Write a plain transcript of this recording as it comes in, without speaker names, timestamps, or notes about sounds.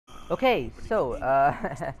Okay, so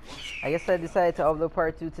I guess I decided to upload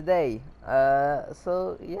part 2 today.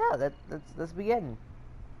 So yeah, let's begin.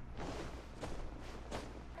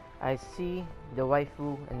 I see the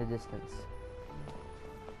waifu in the distance.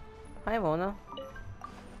 Hi, Mona.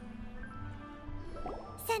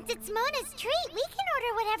 Since it's Mona's treat, we can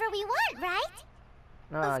order whatever we want, right?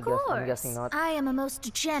 No, I'm guessing not. I am a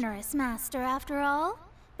most generous master, after all.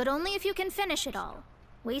 But only if you can finish it all.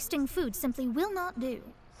 Wasting food simply will not do.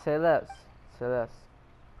 Say less. Say less.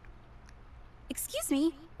 Excuse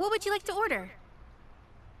me, what would you like to order?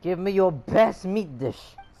 Give me your best meat dish.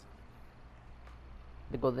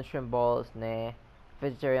 The golden shrimp balls, nah.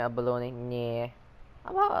 Vegetarian abalone, nah.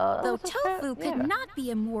 Though tofu could not be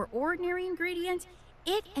a more ordinary ingredient,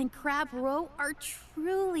 it and crab roe are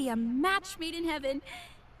truly a match made in heaven.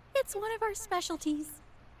 It's one of our specialties.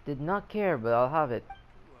 Did not care, but I'll have it.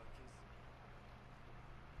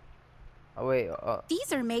 Oh wait,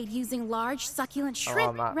 these are made using large succulent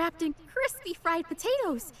shrimp wrapped in crispy fried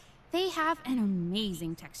potatoes. They have an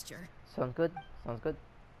amazing texture. Sounds good. Sounds good.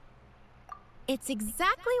 It's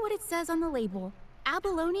exactly what it says on the label.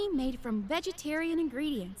 Abalone made from vegetarian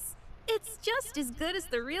ingredients. It's just as good as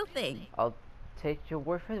the real thing. I'll take your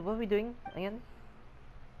word for it. What are we doing again?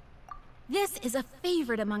 This is a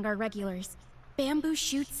favorite among our regulars. Bamboo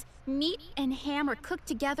shoots, meat, and ham are cooked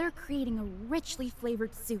together, creating a richly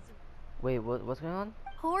flavored soup. Wait, what's going on?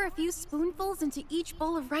 Pour a few spoonfuls into each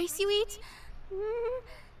bowl of rice you eat.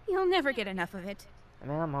 You'll never get enough of it.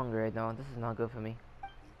 Man, I'm hungry right now. This is not good for me.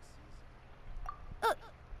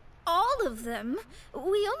 All of them?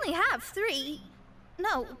 We only have 3.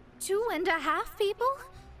 No, 2.5 people?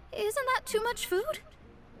 Isn't that too much food?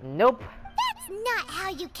 Nope. That's not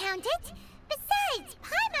how you count it. Besides,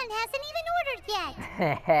 Paimon hasn't even ordered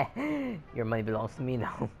yet. Your money belongs to me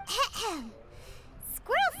now.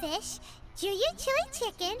 Squirrelfish, Juyu chili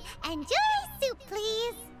chicken, and Jury soup,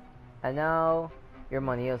 please. And now, your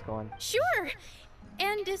money is gone. Sure.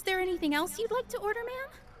 And is there anything else you'd like to order, ma'am?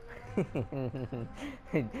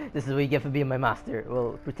 This is what you get for being my master.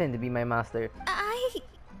 Well, pretend to be my master.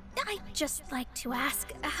 I'd just like to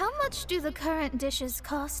ask, how much do the current dishes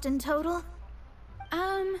cost in total?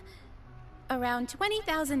 Around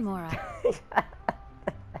 20,000 mora.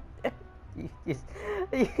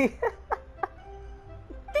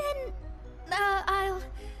 Then,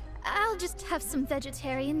 I'll just have some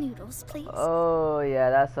vegetarian noodles, please. Oh yeah,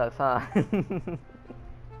 that sucks, huh?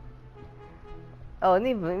 Oh, we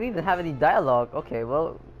didn't even have any dialogue. Okay,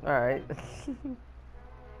 well, alright.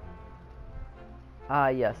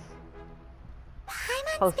 Yes.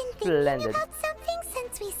 Paimon's been thinking about something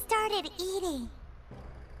since we started eating.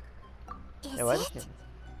 Is it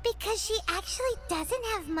because she actually doesn't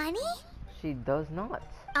have money? She does not.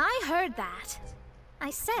 I heard that.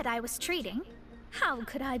 I said I was treating. How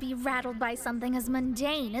could I be rattled by something as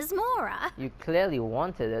mundane as Mora? You clearly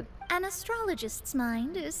wanted it. An astrologist's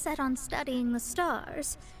mind is set on studying the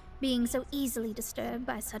stars. Being so easily disturbed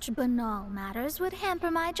by such banal matters would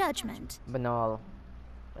hamper my judgment. Banal.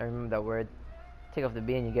 I remember that word. Take off the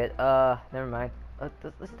B and you get, never mind.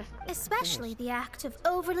 Especially the act of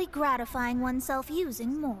overly gratifying oneself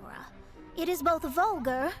using Mora. It is both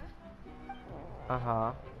vulgar...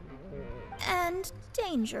 Uh-huh. and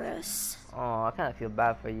dangerous. Oh, I kind of feel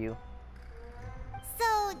bad for you.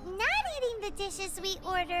 So, not eating the dishes we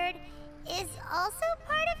ordered is also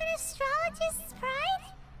part of an astrologist's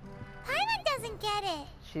pride? Paimon doesn't get it.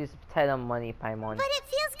 She's tight on money, Paimon. But it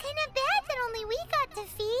feels kind of bad that only we got to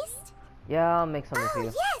feast. Yeah, I'll make something for you.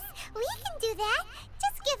 Yes, we can do that.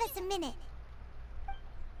 Just give us a minute.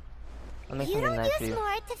 I'll make You something don't nice for use you.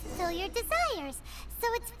 more to fulfill your desires, so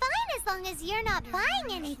it's fine as long as you're not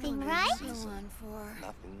buying anything, right? Let's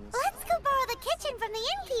go borrow the kitchen from the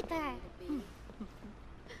innkeeper.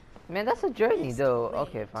 Man, that's a journey, though.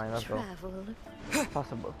 Okay, fine, let's go.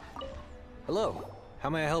 Possible. Hello. How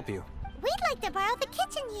may I help you? We'd like to borrow the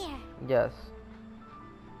kitchen here. Yes.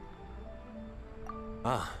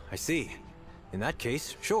 Ah, I see. In that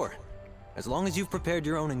case, sure. As long as you've prepared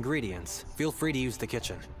your own ingredients, feel free to use the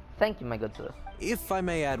kitchen. Thank you, my good sir. If I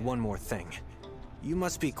may add one more thing. You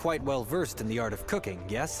must be quite well versed in the art of cooking,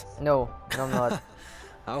 yes? No, I'm not.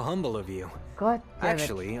 How humble of you. God damn it.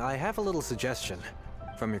 Actually, I have a little suggestion.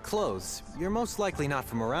 From your clothes, you're most likely not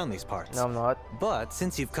from around these parts. No, I'm not. But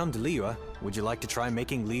since you've come to Liyue, would you like to try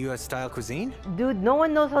making Liyue-style cuisine? Dude, no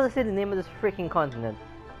one knows how to say the name of this freaking continent.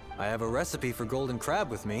 I have a recipe for golden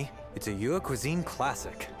crab with me. It's a Yue cuisine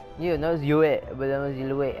classic. You know it's Yue, but that was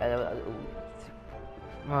Yue.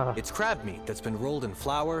 It's crab meat that's been rolled in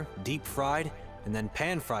flour, deep fried, and then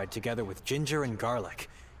pan-fried together with ginger and garlic.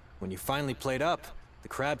 When you finally plate up, the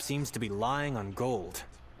crab seems to be lying on gold.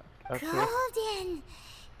 Okay. Golden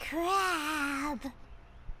crab.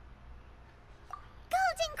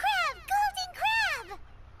 Golden crab! Golden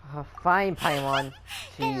crab! Fine, Paimon.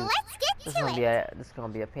 Then Jeez. let's get This is to gonna it. be this is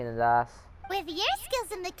gonna be a pain in the ass. With your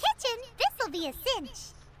skills in the kitchen, this'll be a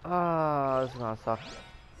cinch. Oh, this is gonna suck.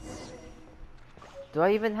 Do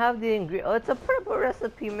I even have the ingredient? Oh, it's a purple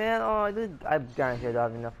recipe, man. Oh, I guarantee I don't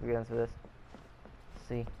have enough ingredients for this. Let's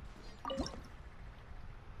see.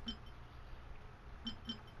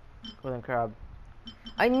 Golden crab.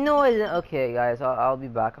 I know I didn't. Okay, guys, I'll be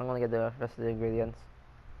back. I'm gonna get the rest of the ingredients.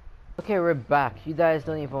 Okay, we're back. You guys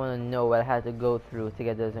don't even want to know what I had to go through to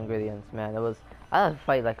get those ingredients, man. I had to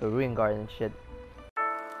fight like a ruin guard and shit.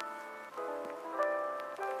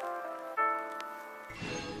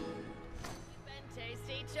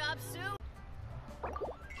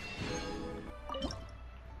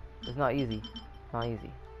 It's not easy. Not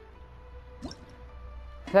easy.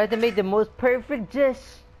 So I had to make the most perfect dish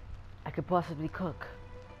I could possibly cook.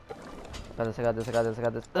 I got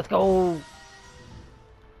this. Let's go!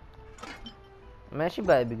 I'm actually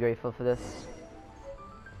about to be grateful for this.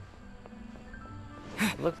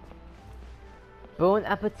 Look. Bon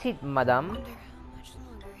appetit, madame.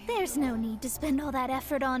 There's no need to spend all that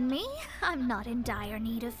effort on me. I'm not in dire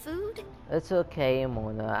need of food. It's okay,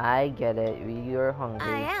 Mona. I get it. You're hungry.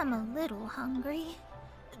 I am a little hungry.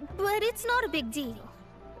 But it's not a big deal.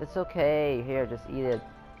 It's okay. Here, just eat it.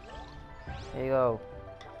 Here you go.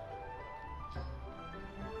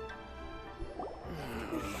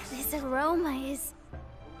 This aroma is...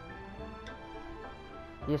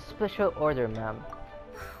 Your special order, ma'am.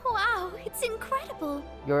 Wow, it's incredible.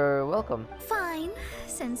 You're welcome. Fine.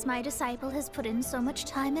 Since my disciple has put in so much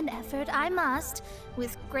time and effort, I must,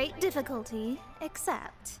 with great difficulty,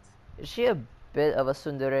 accept. Is she a bit of a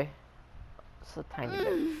tsundere? So tiny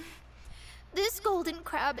bit. This golden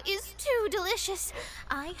crab is too delicious.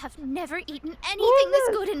 I have never eaten anything this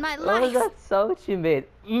good in my What was life. that sound she made?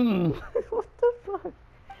 What the fuck?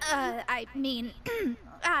 I mean,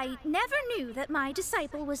 I never knew that my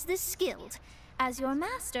disciple was this skilled. As your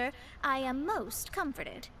master, I am most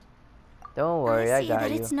comforted. Don't worry, I see got that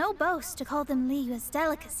you. it's no boast to call them Liyue's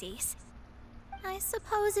delicacies. I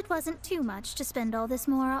suppose it wasn't too much to spend all this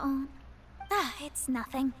mora on. It's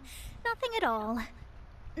nothing. Nothing at all.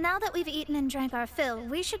 Now that we've eaten and drank our fill,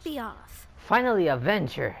 we should be off. Finally, a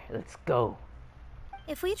venture. Let's go.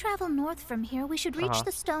 If we travel north from here, we should reach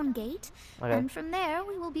the stone gate, Okay. and from there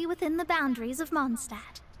we will be within the boundaries of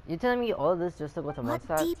Mondstadt. You telling me all this just to go to What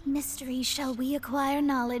Mondstadt? deep mysteries shall we acquire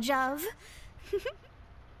knowledge of?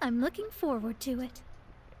 I'm looking forward to it.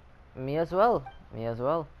 Me as well. Me as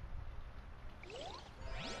well.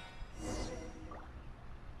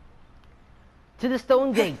 To the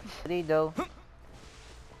stone gate. Ready though.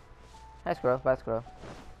 Hi squirrel. Bye squirrel.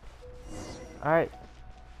 Alright.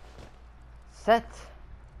 Set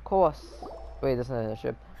course. Wait, that's not a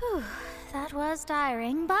ship. Whew, that was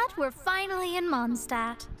tiring, but we're finally in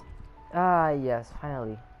Mondstadt. Ah yes,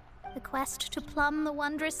 finally. The quest to plumb the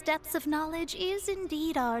wondrous depths of knowledge is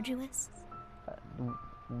indeed arduous.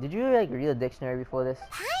 Did you like read a dictionary before this?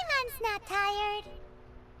 Paimon's not tired.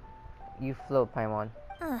 You float, Paimon.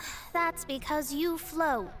 Ugh, that's because you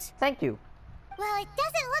float. Thank you. Well, it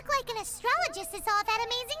doesn't look like an astrologist is all that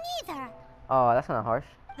amazing either. Oh, that's kind of harsh.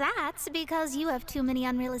 That's because you have too many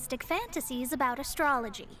unrealistic fantasies about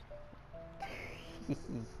astrology.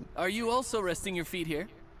 Are you also resting your feet here?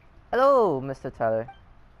 Hello, Mr. Tyler.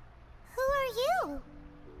 Who are you?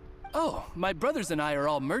 Oh, my brothers and I are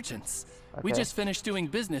all merchants. We Okay. just finished doing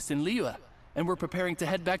business in Liyue, and we're preparing to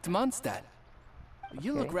head back to Mondstadt.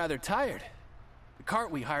 You look Okay. rather tired. The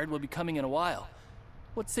cart we hired will be coming in a while.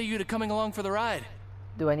 What say you to coming along for the ride?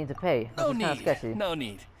 Do I need to pay? No This is kinda need. sketchy. No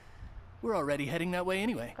need. We're already heading that way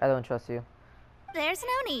anyway. I don't trust you. There's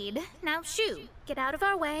no need. Now shoo, get out of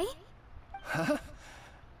our way.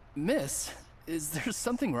 Miss, is there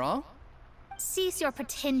something wrong? Cease your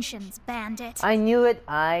pretensions, bandit. I knew it.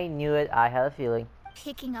 I knew it. I had a feeling.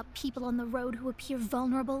 Picking up people on the road who appear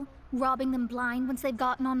vulnerable, robbing them blind once they've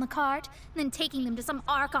gotten on the cart, and then taking them to some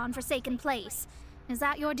Archon-forsaken place. Is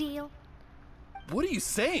that your deal? What are you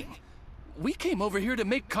saying? We came over here to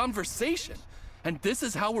make conversation, and this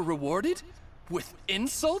is how we're rewarded? With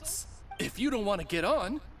insults? If you don't want to get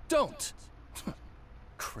on, don't.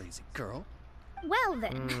 Crazy girl. Well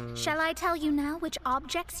then, shall I tell you now which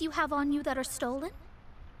objects you have on you that are stolen?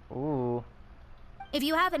 Ooh. If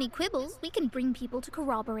you have any quibbles, we can bring people to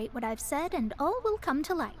corroborate what I've said, and all will come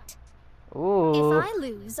to light. Ooh. If I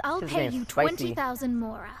lose, I'll This is pay getting you spicy. 20,000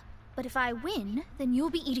 mora. But if I win, then you'll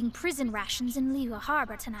be eating prison rations in Liyue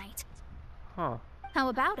Harbor tonight. Huh. How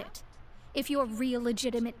about it? If you're real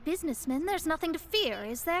legitimate businessmen, there's nothing to fear,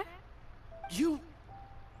 is there? You've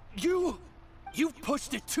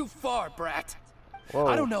pushed it too far, brat. Whoa.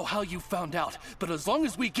 I don't know how you found out, but as long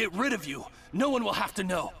as we get rid of you, no one will have to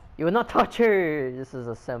know. You will not touch her! This is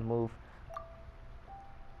a simp move.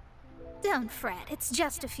 Don't fret, it's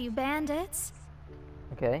just a few bandits.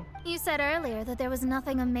 Okay. You said earlier that there was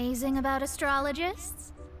nothing amazing about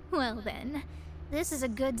astrologists? Well then, this is a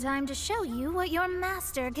good time to show you what your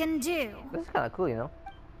master can do. This is kind of cool, you know?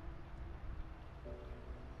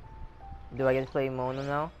 Do I get to play Mona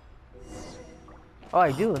now? Oh,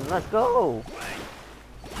 I do. Let's go!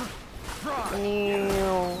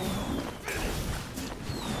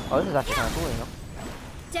 Oh, this is actually kind of cool, you know?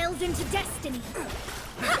 Delved into destiny.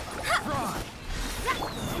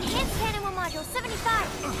 Enhanced animal module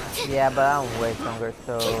 75. Yeah, but I'm way stronger,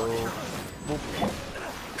 so... Boop.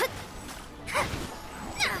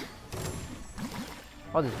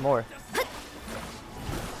 Oh, there's more.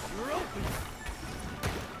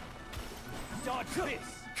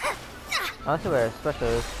 I want to wear a special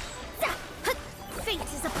is. Fate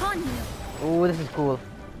is upon you. Ooh, this is cool.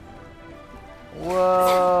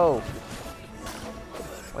 Whoa!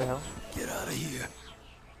 Wait, hell? Get out of here.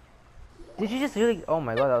 Did you just really? Oh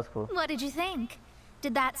my god, that was cool. What did you think?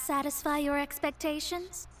 Did that satisfy your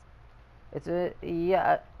expectations? It's a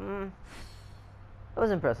yeah. It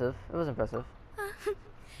was impressive. It was impressive.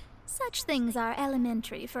 Such things are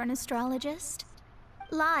elementary for an astrologist.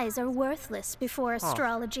 Lies are worthless before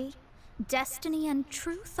astrology. Destiny and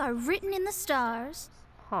truth are written in the stars.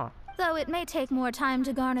 Huh. Though it may take more time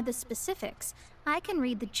to garner the specifics, I can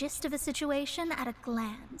read the gist of a situation at a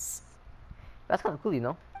glance. That's kind of cool, you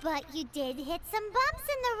know. But you did hit some bumps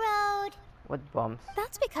in the road. What bumps?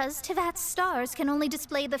 That's because Tivat's stars can only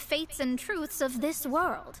display the fates and truths of this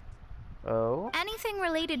world. Oh. Anything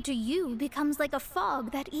related to you becomes like a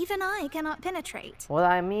fog that even I cannot penetrate. Well,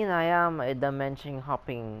 I mean, I am a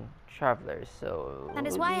dimension-hopping traveler, so... That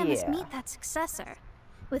is why I must meet that successor.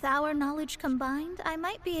 With our knowledge combined, I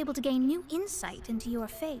might be able to gain new insight into your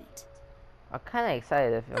fate. I'm kind of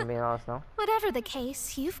excited, if I'm being honest now. Whatever the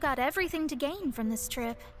case, you've got everything to gain from this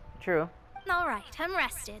trip. True. Alright, I'm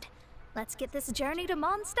rested. Let's get this journey to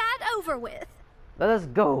Mondstadt over with. Let us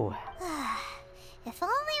go. If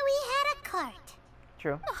only we had a cart.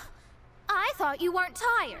 True. I thought you weren't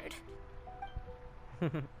tired.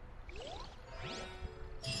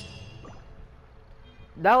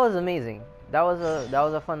 That was amazing. That was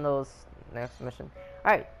a fun little next mission.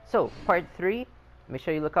 Alright, so part 3. Make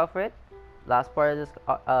sure you look out for it. Last part of this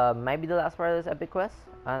might be the last part of this epic quest,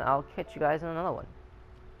 and I'll catch you guys in another one.